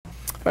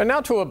And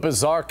now to a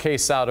bizarre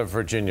case out of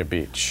Virginia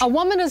Beach. A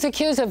woman is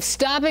accused of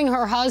stabbing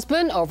her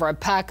husband over a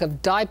pack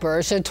of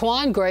diapers.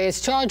 Shatwan Gray is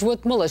charged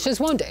with malicious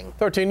wounding.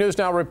 13 News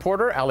Now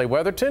reporter Allie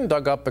Weatherton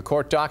dug up the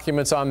court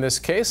documents on this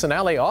case, and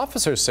Allie,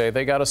 officers say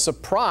they got a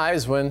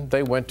surprise when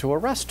they went to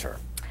arrest her.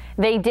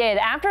 They did.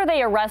 After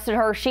they arrested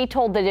her, she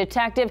told the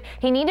detective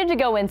he needed to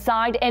go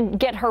inside and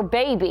get her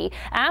baby.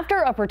 After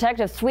a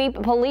protective sweep,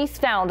 police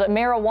found a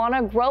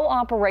marijuana grow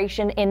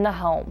operation in the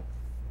home.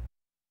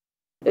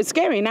 It's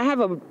scary, and I have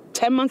a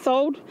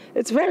 10-month-old.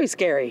 It's very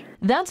scary.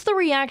 That's the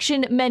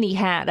reaction many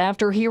had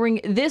after hearing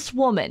this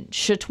woman,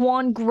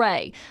 Shatwan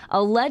Gray,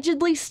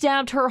 allegedly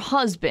stabbed her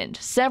husband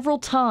several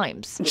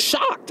times.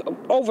 Shocked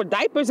over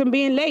diapers and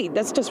being late.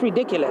 That's just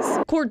ridiculous.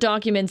 Court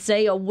documents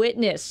say a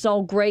witness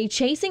saw Gray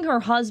chasing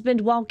her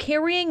husband while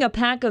carrying a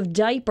pack of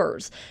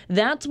diapers.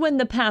 That's when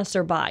the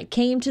passerby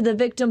came to the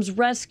victim's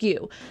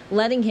rescue,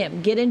 letting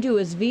him get into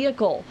his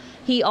vehicle.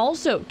 He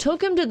also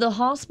took him to the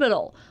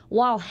hospital.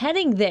 While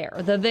heading there,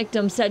 the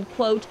victim said,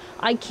 quote,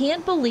 "I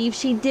can't believe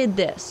she did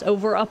this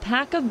over a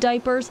pack of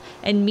diapers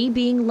and me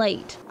being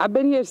late." I've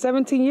been here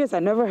 17 years. I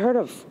never heard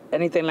of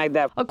anything like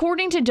that.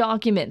 According to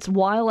documents,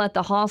 while at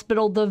the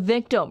hospital, the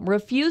victim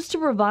refused to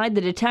provide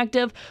the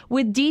detective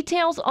with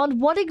details on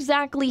what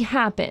exactly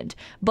happened.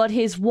 But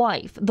his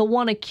wife, the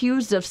one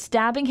accused of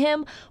stabbing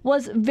him,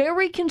 was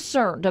very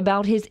concerned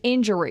about his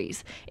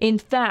injuries. In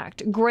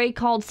fact, Gray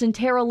called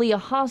Centralia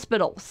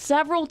Hospital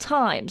several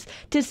times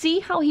to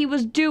see how he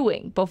was doing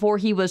before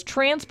he was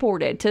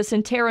transported to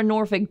Centera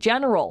Norfolk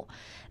General.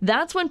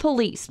 That's when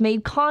police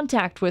made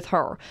contact with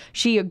her.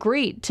 She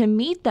agreed to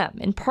meet them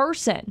in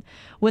person.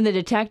 When the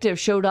detective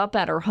showed up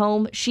at her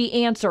home,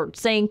 she answered,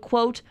 saying,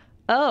 quote,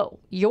 "Oh,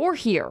 you're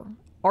here.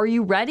 Are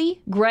you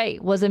ready?" Gray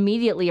was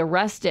immediately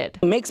arrested.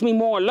 It makes me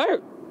more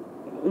alert,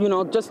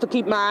 just to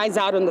keep my eyes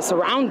out on the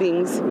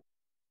surroundings.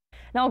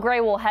 Now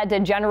Gray will head to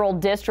General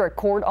District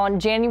Court on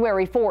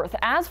January 4th.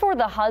 As for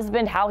the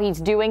husband, how he's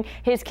doing,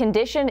 his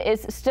condition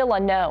is still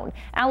unknown.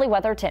 Allie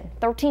Weatherton,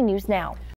 13 News Now.